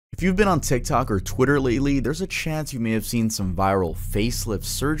If you've been on TikTok or Twitter lately, there's a chance you may have seen some viral facelift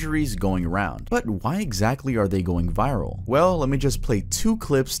surgeries going around. But why exactly are they going viral? Well, let me just play 2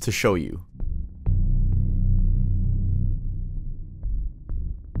 clips to show you.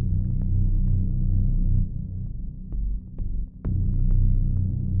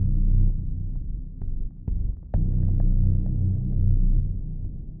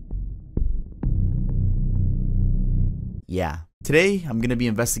 Yeah. Today, I'm going to be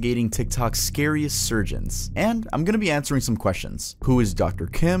investigating TikTok's scariest surgeons, and I'm going to be answering some questions. Who is Dr.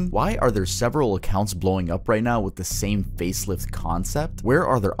 Kim? Why are there several accounts blowing up right now with the same facelift concept? Where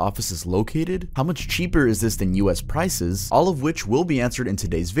are their offices located? How much cheaper is this than US prices? All of which will be answered in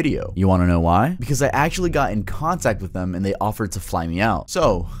today's video. You want to know why? Because I actually got in contact with them and they offered to fly me out.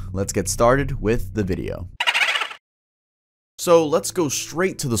 So, let's get started with the video. So let's go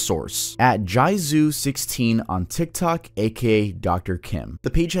straight to the source. At Jaizu16 on TikTok, aka Dr. Kim. The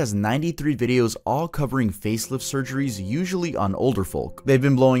page has 93 videos all covering facelift surgeries, usually on older folk. They've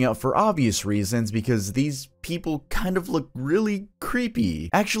been blowing up for obvious reasons because these people kind of look really creepy.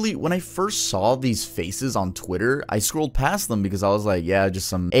 Actually, when I first saw these faces on Twitter, I scrolled past them because I was like, yeah, just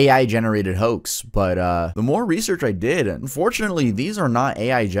some AI generated hoax. But the more research I did, unfortunately, these are not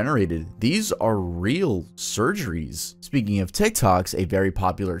AI generated. These are real surgeries. Speaking of TikToks, a very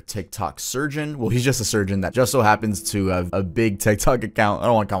popular TikTok surgeon, well, he's just a surgeon that just so happens to have a big TikTok account. I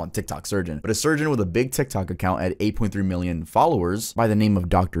don't want to call him a TikTok surgeon, but a surgeon with a big TikTok account at 8.3 million followers by the name of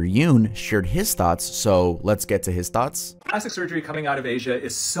Dr. Yoon shared his thoughts. So let's get to his thoughts. Plastic surgery coming out of Asia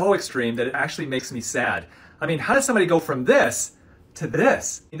is so extreme that it actually makes me sad. I mean, how does somebody go from this to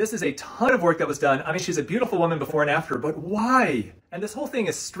this? I mean, this is a ton of work that was done. I mean, she's a beautiful woman before and after, but why? And this whole thing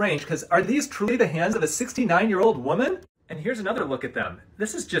is strange because are these truly the hands of a 69-year-old woman? And here's another look at them.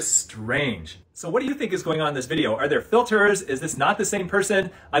 This is just strange. So what do you think is going on in this video? Are there filters? Is this not the same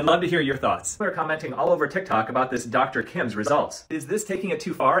person? I'd love to hear your thoughts. People are commenting all over TikTok about this Dr. Kim's results. Is this taking it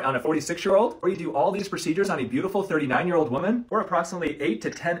too far on a 46-year-old? Or you do all these procedures on a beautiful 39-year-old woman? Or approximately 8 to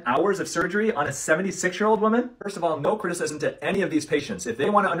 10 hours of surgery on a 76-year-old woman? First of all, no criticism to any of these patients. If they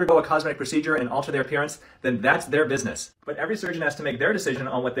want to undergo a cosmetic procedure and alter their appearance, then that's their business. But every surgeon has to make their decision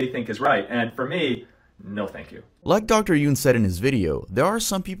on what they think is right. And for me, no thank you. Like Dr. Yoon said in his video, there are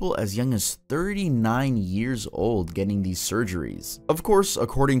some people as young as 39 years old getting these surgeries. Of course,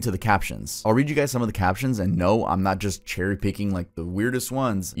 according to the captions. I'll read you guys some of the captions, and no, I'm not just cherry picking like the weirdest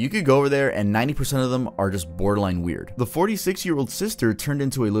ones. You could go over there and 90% of them are just borderline weird. The 46-year-old sister turned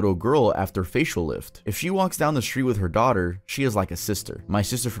into a little girl after facial lift. If she walks down the street with her daughter, she is like a sister. My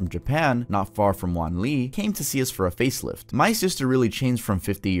sister from Japan, not far from Wanli, came to see us for a facelift. My sister really changed from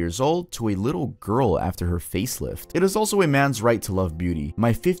 50 years old to a little girl after her facelift. It is also a man's right to love beauty.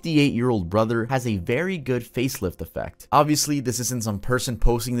 My 58-year-old brother has a very good facelift effect. Obviously, this isn't some person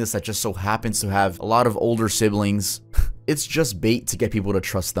posting this that just so happens to have a lot of older siblings. It's just bait to get people to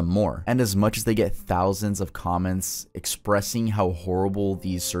trust them more. And as much as they get thousands of comments expressing how horrible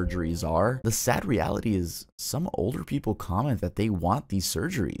these surgeries are, the sad reality is some older people comment that they want these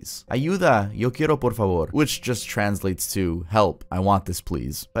surgeries. Ayuda, yo quiero por favor, which just translates to help, I want this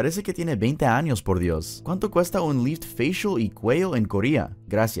please. Parece que tiene 20 años por Dios. ¿Cuánto cuesta un lift facial y cuello en Korea?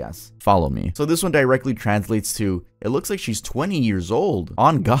 Gracias. Follow me. So this one directly translates to, it looks like she's 20 years old.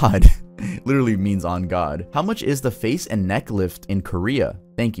 On God. Literally means on God. How much is the face and neck lift in Korea?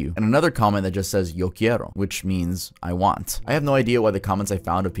 Thank you. And another comment that just says yo quiero, which means I want. I have no idea why the comments I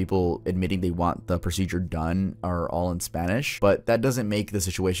found of people admitting they want the procedure done are all in Spanish, but that doesn't make the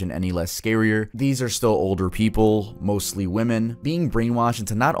situation any less scarier. These are still older people, mostly women, being brainwashed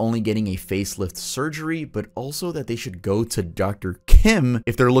into not only getting a facelift surgery, but also that they should go to Dr. Kim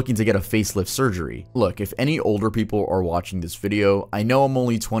if they're looking to get a facelift surgery. Look, if any older people are watching this video, I know I'm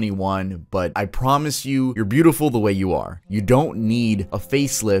only 21, but I promise you, you're beautiful the way you are. You don't need a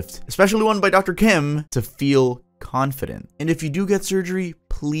facelift, especially one by Dr. Kim, to feel confident. And if you do get surgery,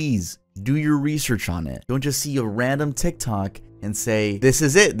 please do your research on it. Don't just see a random TikTok and say, this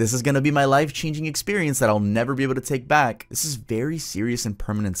is it. This is going to be my life-changing experience that I'll never be able to take back. This is very serious and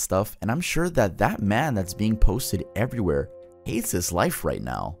permanent stuff. And I'm sure that that man that's being posted everywhere hates his life right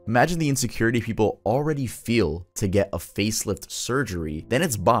now. Imagine the insecurity people already feel to get a facelift surgery, then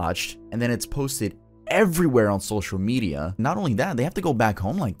it's botched, and then it's posted everywhere on social media. Not only that, they have to go back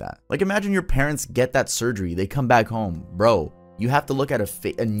home like that. Like imagine your parents get that surgery, they come back home. Bro, you have to look at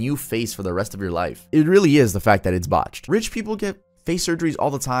a new face for the rest of your life. It really is the fact that it's botched. Rich people get face surgeries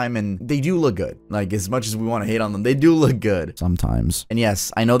all the time, and they do look good. Like, as much as we want to hate on them, they do look good sometimes. And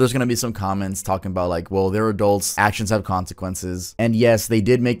yes, I know there's gonna be some comments talking about like, well, they're adults, actions have consequences. And yes, they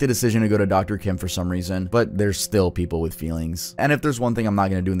did make the decision to go to Dr. Kim for some reason, but there's still people with feelings. And if there's one thing I'm not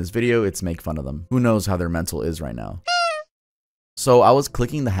gonna do in this video, it's make fun of them. Who knows how their mental is right now. So I was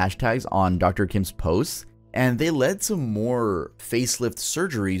clicking the hashtags on Dr. Kim's posts, and they led to more facelift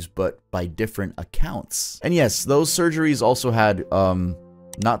surgeries, but by different accounts. And yes, those surgeries also had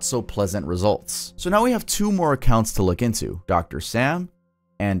not so pleasant results. So now we have 2 more accounts to look into, Dr. Sam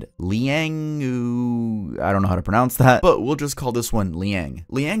and Liang, I don't know how to pronounce that, but we'll just call this one Liang.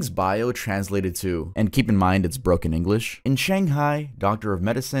 Liang's bio translated to, and keep in mind it's broken English, in Shanghai, doctor of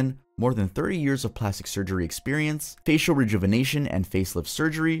medicine, more than 30 years of plastic surgery experience, facial rejuvenation and facelift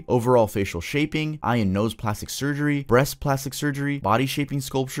surgery, overall facial shaping, eye and nose plastic surgery, breast plastic surgery, body shaping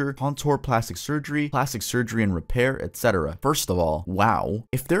sculpture, contour plastic surgery and repair, etc. First of all, wow.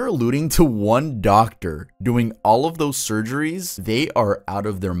 If they're alluding to one doctor doing all of those surgeries, they are out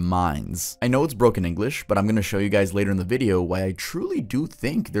of their minds. I know it's broken English, but I'm going to show you guys later in the video why I truly do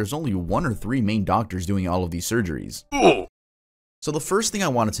think there's only 1 or 3 main doctors doing all of these surgeries. So the first thing I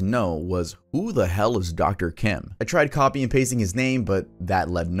wanted to know was, who the hell is Dr. Kim? I tried copy and pasting his name, but that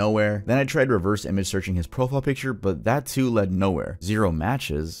led nowhere. Then I tried reverse image searching his profile picture, but that too led nowhere. 0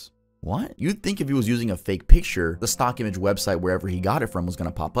 matches. What? You'd think if he was using a fake picture, the stock image website wherever he got it from was gonna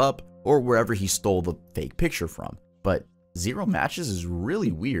pop up, or wherever he stole the fake picture from. But 0 matches is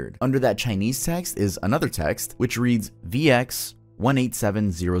really weird. Under that Chinese text is another text, which reads VX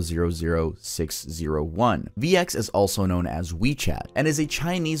 187000601. VX is also known as WeChat and is a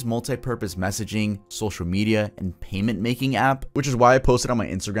Chinese multi-purpose messaging, social media, and payment making app, which is why I posted on my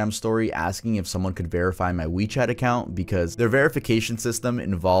Instagram story asking if someone could verify my WeChat account, because their verification system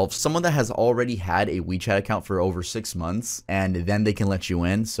involves someone that has already had a WeChat account for over 6 months, and then they can let you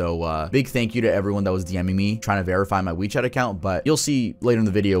in. So big thank you to everyone that was DMing me trying to verify my WeChat account, but you'll see later in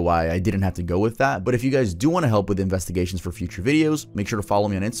the video why I didn't have to go with that. But if you guys do want to help with investigations for future videos, make sure to follow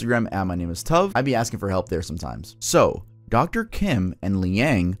me on Instagram at my name is Tuv. I'd be asking for help there sometimes. So Dr. Kim and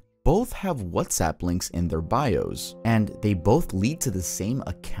Liang both have WhatsApp links in their bios, and they both lead to the same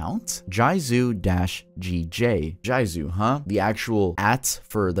account? Jaizu-GJ. Jaizu, huh? The actual @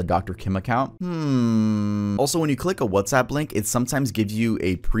 for the Dr. Kim account? Also, when you click a WhatsApp link, it sometimes gives you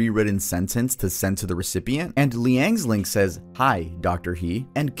a pre-written sentence to send to the recipient, and Liang's link says, "Hi, Dr. He,"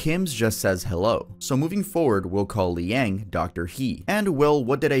 and Kim's just says hello. So moving forward, we'll call Liang Dr. He. And well,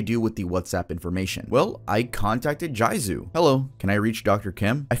 what did I do with the WhatsApp information? Well, I contacted Jaizu. Hello, can I reach Dr.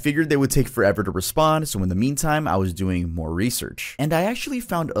 Kim? I figured they would take forever to respond, so in the meantime, I was doing more research. And I actually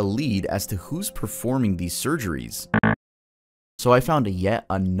found a lead as to who's performing these surgeries. So I found yet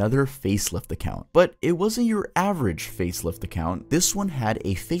another facelift account, but it wasn't your average facelift account. This one had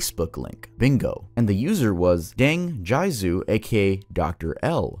a Facebook link, bingo, and the user was Deng Jaizu, aka Dr.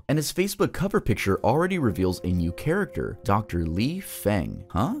 L, and his Facebook cover picture already reveals a new character, Dr. Li Feng,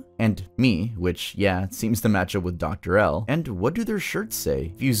 huh? And me, which yeah, it seems to match up with Dr. L. And what do their shirts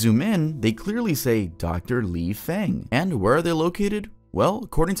say? If you zoom in, they clearly say Dr. Li Feng. And where are they located? Well,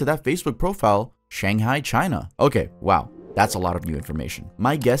 according to that Facebook profile, Shanghai, China. Okay, wow. That's a lot of new information.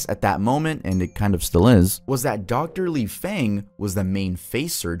 My guess at that moment, and it kind of still is, was that Dr. Li Feng was the main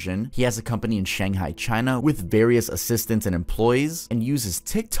face surgeon. He has a company in Shanghai, China with various assistants and employees, and uses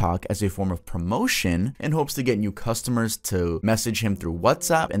TikTok as a form of promotion in hopes to get new customers to message him through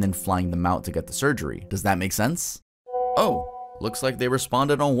WhatsApp and then flying them out to get the surgery. Does that make sense? Oh, looks like they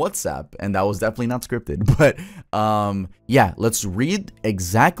responded on WhatsApp, and that was definitely not scripted. But yeah, let's read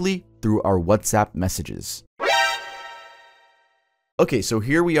exactly through our WhatsApp messages. Okay, so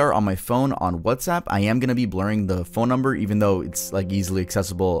here we are on my phone on WhatsApp. I am going to be blurring the phone number, even though it's like easily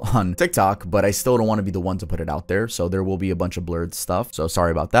accessible on TikTok, but I still don't want to be the one to put it out there. So there will be a bunch of blurred stuff. So sorry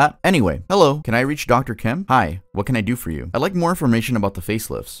about that. Anyway, hello, can I reach Dr. Kim? Hi, what can I do for you? I'd like more information about the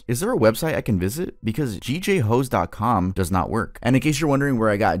facelifts. Is there a website I can visit? Because gjhose.com does not work. And in case you're wondering where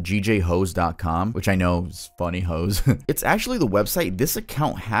I got gjhose.com, which I know is funny hose, it's actually the website this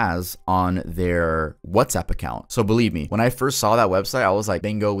account has on their WhatsApp account. So believe me, when I first saw that website, I was like,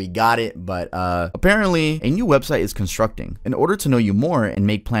 bingo, we got it. But apparently a new website is constructing. In order to know you more and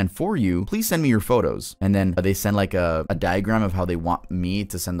make plan for you, please send me your photos. And then they send like a diagram of how they want me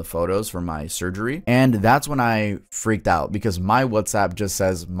to send the photos for my surgery. And that's when I freaked out, because my WhatsApp just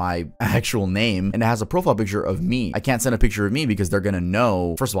says my actual name and it has a profile picture of me. I can't send a picture of me because they're gonna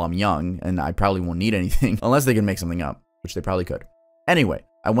know, first of all, I'm young and I probably won't need anything unless they can make something up, which they probably could. Anyway,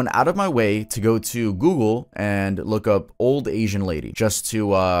 I went out of my way to go to Google and look up old Asian lady just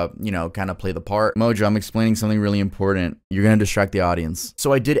to, you know, kind of play the part. Mojo, I'm explaining something really important. You're going to distract the audience.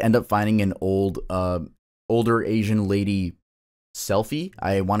 So I did end up finding an older Asian lady selfie.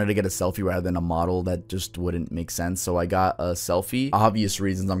 I wanted to get a selfie rather than a model. That just wouldn't make sense. So I got a selfie. Obvious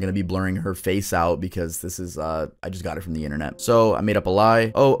reasons, I'm going to be blurring her face out because this is, I just got it from the internet. So I made up a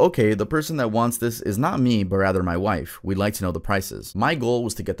lie. Oh, okay. The person that wants this is not me, but rather my wife. We'd like to know the prices. My goal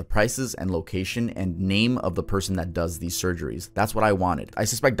was to get the prices and location and name of the person that does these surgeries. That's what I wanted. I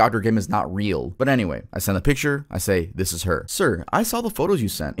suspect Dr. Kim is not real. But anyway, I send a picture. I say, this is her. Sir, I saw the photos you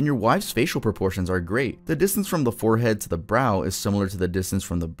sent and your wife's facial proportions are great. The distance from the forehead to the brow is similar to the distance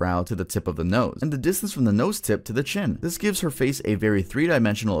from the brow to the tip of the nose, and the distance from the nose tip to the chin. This gives her face a very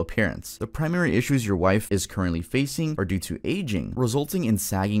three-dimensional appearance. The primary issues your wife is currently facing are due to aging, resulting in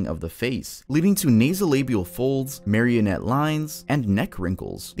sagging of the face, leading to nasolabial folds, marionette lines, and neck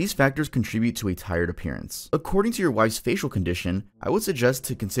wrinkles. These factors contribute to a tired appearance. According to your wife's facial condition, I would suggest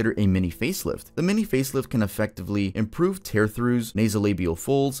to consider a mini facelift. The mini facelift can effectively improve tear-throughs, nasolabial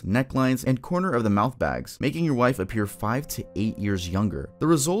folds, necklines, and corner of the mouth bags, making your wife appear 5 to 8 years younger. The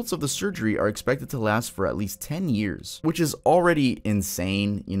results of the surgery are expected to last for at least 10 years, which is already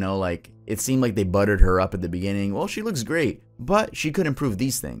insane. You know, like, it seemed like they buttered her up at the beginning. Well, she looks great, but she could improve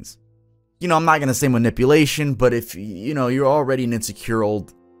these things. You know, I'm not gonna say manipulation, but if, you know, you're already an insecure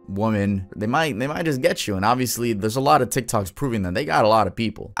old woman, they might just get you. And obviously there's a lot of TikToks proving that they got a lot of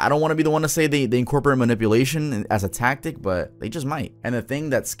people. I don't want to be the one to say they incorporate manipulation as a tactic, but they just might. And the thing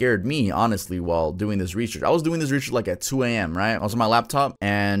that scared me, honestly, while doing this research, I was doing this research like at 2 a.m, right? I was on my laptop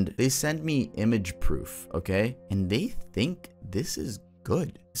and they sent me image proof, okay? And they think this is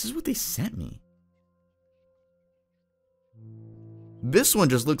good. This is what they sent me. This one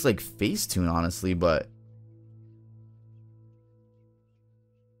just looks like Facetune, honestly, but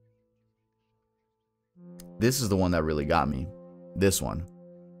this is the one that really got me. This one.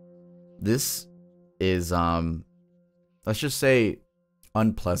 This is, let's just say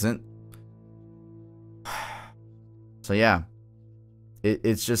unpleasant. So yeah,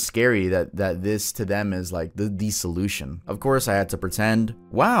 it's just scary that this to them is like the solution. Of course, I had to pretend,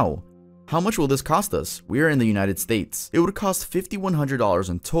 wow, how much will this cost us? We are in the United States. It would cost $5,100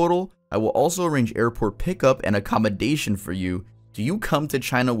 in total. I will also arrange airport pickup and accommodation for you. Do you come to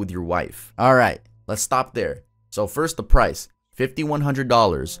China with your wife? All right. Let's stop there. So first, the price,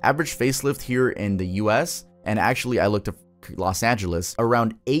 $5,100. Average facelift here in the US, and actually I looked at Los Angeles,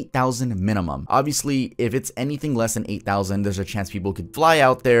 around $8,000 minimum. Obviously, if it's anything less than $8,000, there's a chance people could fly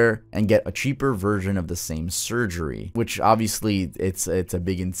out there and get a cheaper version of the same surgery, which obviously it's a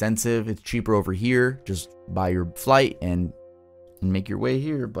big incentive. It's cheaper over here. Just buy your flight and make your way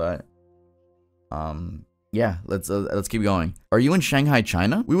here. But yeah, let's keep going. Are you in Shanghai,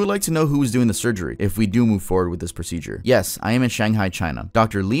 China? We would like to know who is doing the surgery if we do move forward with this procedure. Yes, I am in Shanghai, China.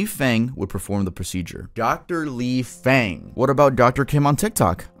 Dr. Li Feng would perform the procedure. Dr. Li Feng. What about Dr. Kim on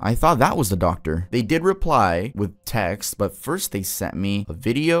TikTok? I thought that was the doctor. They did reply with text, but first they sent me a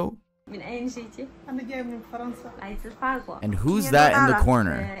video. And who's that in the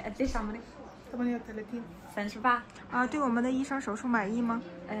corner?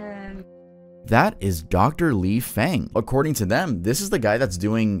 That is Dr. Li Feng. According to them, this is the guy that's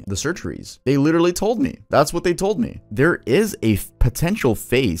doing the surgeries. They literally told me. That's what they told me. There is a potential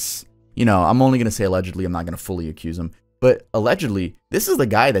face. You know, I'm only going to say allegedly. I'm not going to fully accuse him. But allegedly, this is the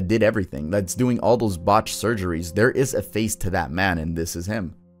guy that did everything, that's doing all those botched surgeries. There is a face to that man, and this is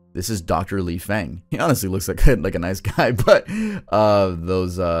him. This is Dr. Li Feng. He honestly looks like a nice guy, but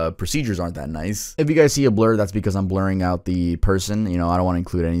those procedures aren't that nice. If you guys see a blur, that's because I'm blurring out the person. You know, I don't want to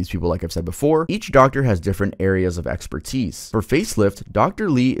include any of these people like I've said before. Each doctor has different areas of expertise. For facelift, Dr.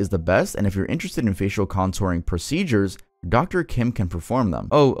 Li is the best, and if you're interested in facial contouring procedures, Dr. Kim can perform them.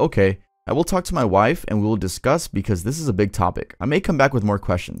 Oh, okay. I will talk to my wife and we will discuss because this is a big topic. I may come back with more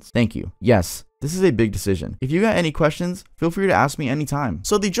questions. Thank you. Yes. This is a big decision. If you got any questions, feel free to ask me anytime.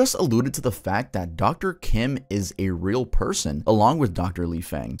 So they just alluded to the fact that Dr. Kim is a real person along with Dr. Li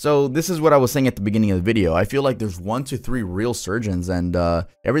Feng. So this is what I was saying at the beginning of the video. I feel like there's 1 to 3 real surgeons and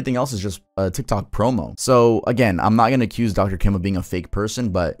everything else is just a TikTok promo. So again, I'm not going to accuse Dr. Kim of being a fake person,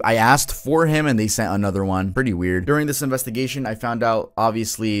 but I asked for him and they sent another one. Pretty weird. During this investigation, I found out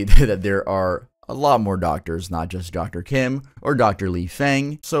obviously that there are a lot more doctors, not just Dr. Kim or Dr. Li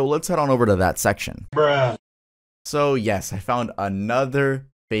Feng. So let's head on over to that section. Bruh. So yes, I found another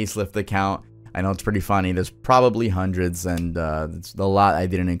facelift account. I know it's pretty funny. There's probably hundreds and it's a lot I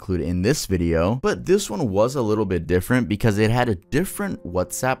didn't include in this video. But this one was a little bit different because it had a different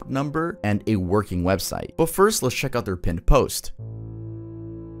WhatsApp number and a working website. But first, let's check out their pinned post.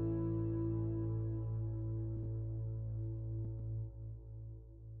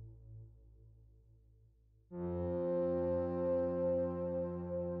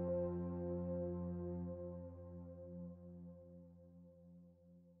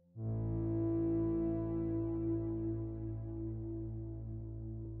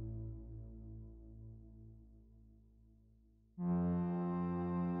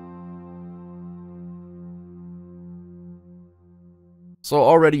 So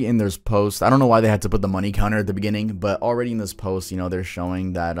already in this post, I don't know why they had to put the money counter at the beginning, but already in this post, you know, they're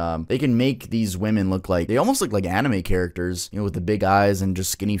showing that they can make these women look like, they almost look like anime characters, you know, with the big eyes and just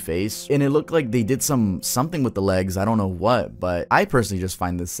skinny face. And it looked like they did something with the legs. I don't know what, but I personally just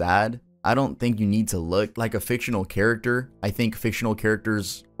find this sad. I don't think you need to look like a fictional character. I think fictional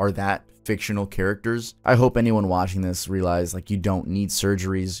characters are that fictional characters. I hope anyone watching this realize like you don't need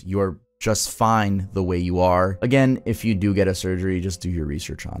surgeries. You are just fine the way you are. Again, if you do get a surgery, just do your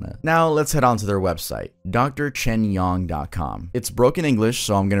research on it. Now let's head on to their website, drchenyang.com. It's broken English,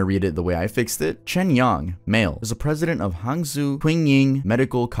 so I'm gonna read it the way I fixed it. Chen Yang, male, is the president of Hangzhou Qingying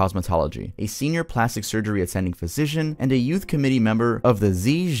Medical Cosmetology, a senior plastic surgery attending physician and a youth committee member of the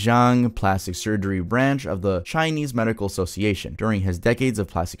Zhejiang Plastic Surgery branch of the Chinese Medical Association. During his decades of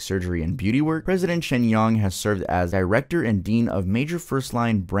plastic surgery and beauty work, President Chen Yang has served as director and dean of major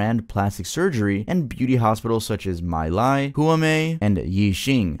first-line brand plastic surgery and beauty hospitals such as My Lai, Huamei, and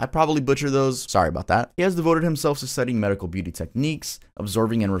Yixing. I probably butchered those, sorry about that. He has devoted himself to studying medical beauty techniques,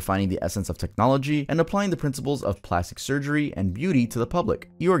 absorbing and refining the essence of technology, and applying the principles of plastic surgery and beauty to the public.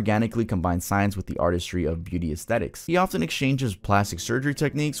 He organically combines science with the artistry of beauty aesthetics. He often exchanges plastic surgery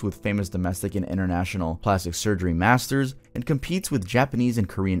techniques with famous domestic and international plastic surgery masters and competes with Japanese and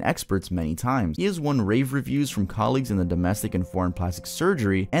Korean experts many times. He has won rave reviews from colleagues in the domestic and foreign plastic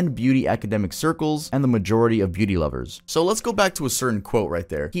surgery and beauty academic circles and the majority of beauty lovers. So let's go back to a certain quote right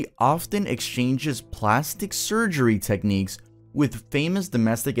there. He often exchanges plastic surgery techniques with famous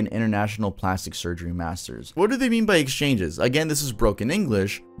domestic and international plastic surgery masters. What do they mean by exchanges? Again, this is broken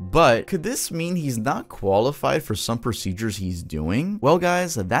English, but could this mean he's not qualified for some procedures he's doing? Well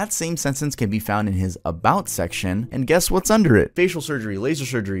guys, that same sentence can be found in his about section, and guess what's under it? Facial surgery, laser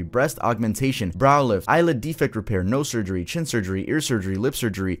surgery, breast augmentation, brow lift, eyelid defect repair, nose surgery, chin surgery, ear surgery, lip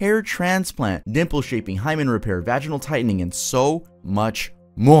surgery, hair transplant, dimple shaping, hymen repair, vaginal tightening, and so much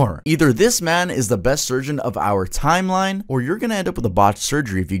more. Either this man is the best surgeon of our timeline, or you're gonna end up with a botched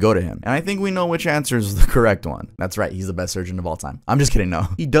surgery if you go to him. And I think we know which answer is the correct one. That's right, he's the best surgeon of all time. I'm just kidding, no.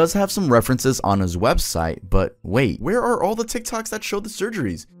 He does have some references on his website, but wait, where are all the TikToks that show the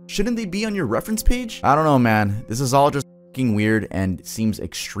surgeries? Shouldn't they be on your reference page? I don't know, man. This is all just fucking weird and seems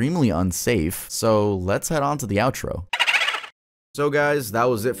extremely unsafe. So let's head on to the outro. So guys, that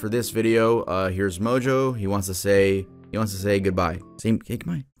was it for this video. Here's Mojo. He wants to say goodbye. Say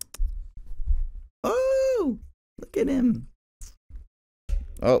goodbye. Oh, look at him.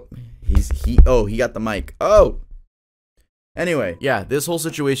 Oh, he got the mic. Oh. Anyway, yeah, this whole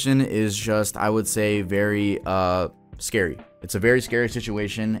situation is just, I would say, very scary. It's a very scary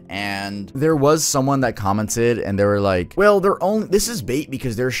situation, and there was someone that commented and they were like, well, this is bait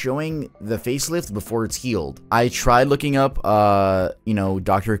because they're showing the facelift before it's healed. I tried looking up, you know,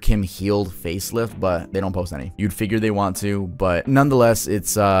 Dr. Kim healed facelift, but they don't post any. You'd figure they want to, but nonetheless,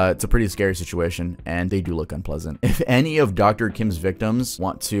 it's a pretty scary situation and they do look unpleasant. If any of Dr. Kim's victims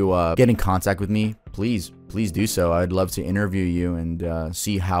want to get in contact with me, please do so. I'd love to interview you and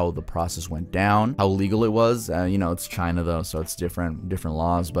see how the process went down, how legal it was. You know, it's China though, so it's different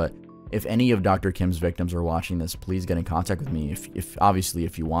laws, but if any of Dr. Kim's victims are watching this, please get in contact with me if obviously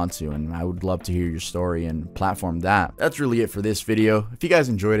if you want to, and I would love to hear your story and platform that. That's really it for this video. If you guys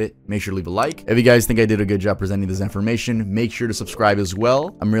enjoyed it, make sure to leave a like. If you guys think I did a good job presenting this information, make sure to subscribe as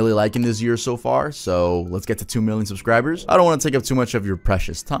well. I'm really liking this year so far, so let's get to 2 million subscribers. I don't want to take up too much of your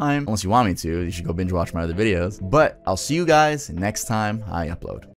precious time. Unless you want me to, you should go binge watch my other videos. But I'll see you guys next time I upload.